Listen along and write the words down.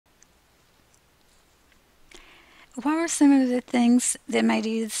What were some of the things that made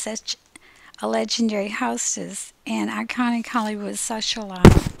Edith such a legendary hostess and iconic Hollywood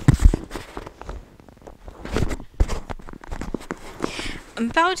socialite?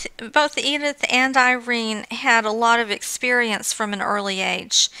 Both Edith and Irene had a lot of experience from an early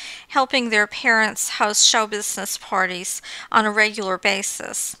age, helping their parents host show business parties on a regular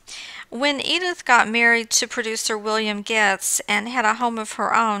basis. When Edith got married to producer William Goetz and had a home of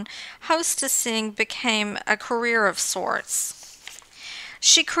her own, hostessing became a career of sorts.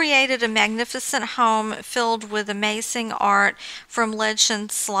 She created a magnificent home filled with amazing art from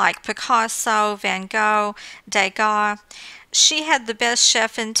legends like Picasso, Van Gogh, Degas. She had the best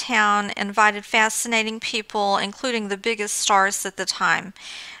chef in town, invited fascinating people, including the biggest stars at the time.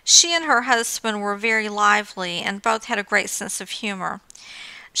 She and her husband were very lively and both had a great sense of humor.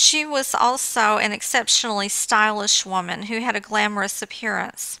 She was also an exceptionally stylish woman who had a glamorous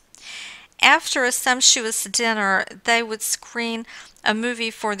appearance. After a sumptuous dinner, they would screen a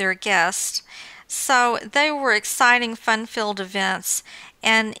movie for their guests. So they were exciting, fun filled events,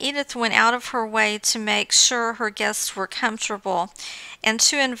 and Edith went out of her way to make sure her guests were comfortable and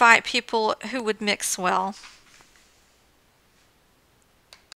to invite people who would mix well.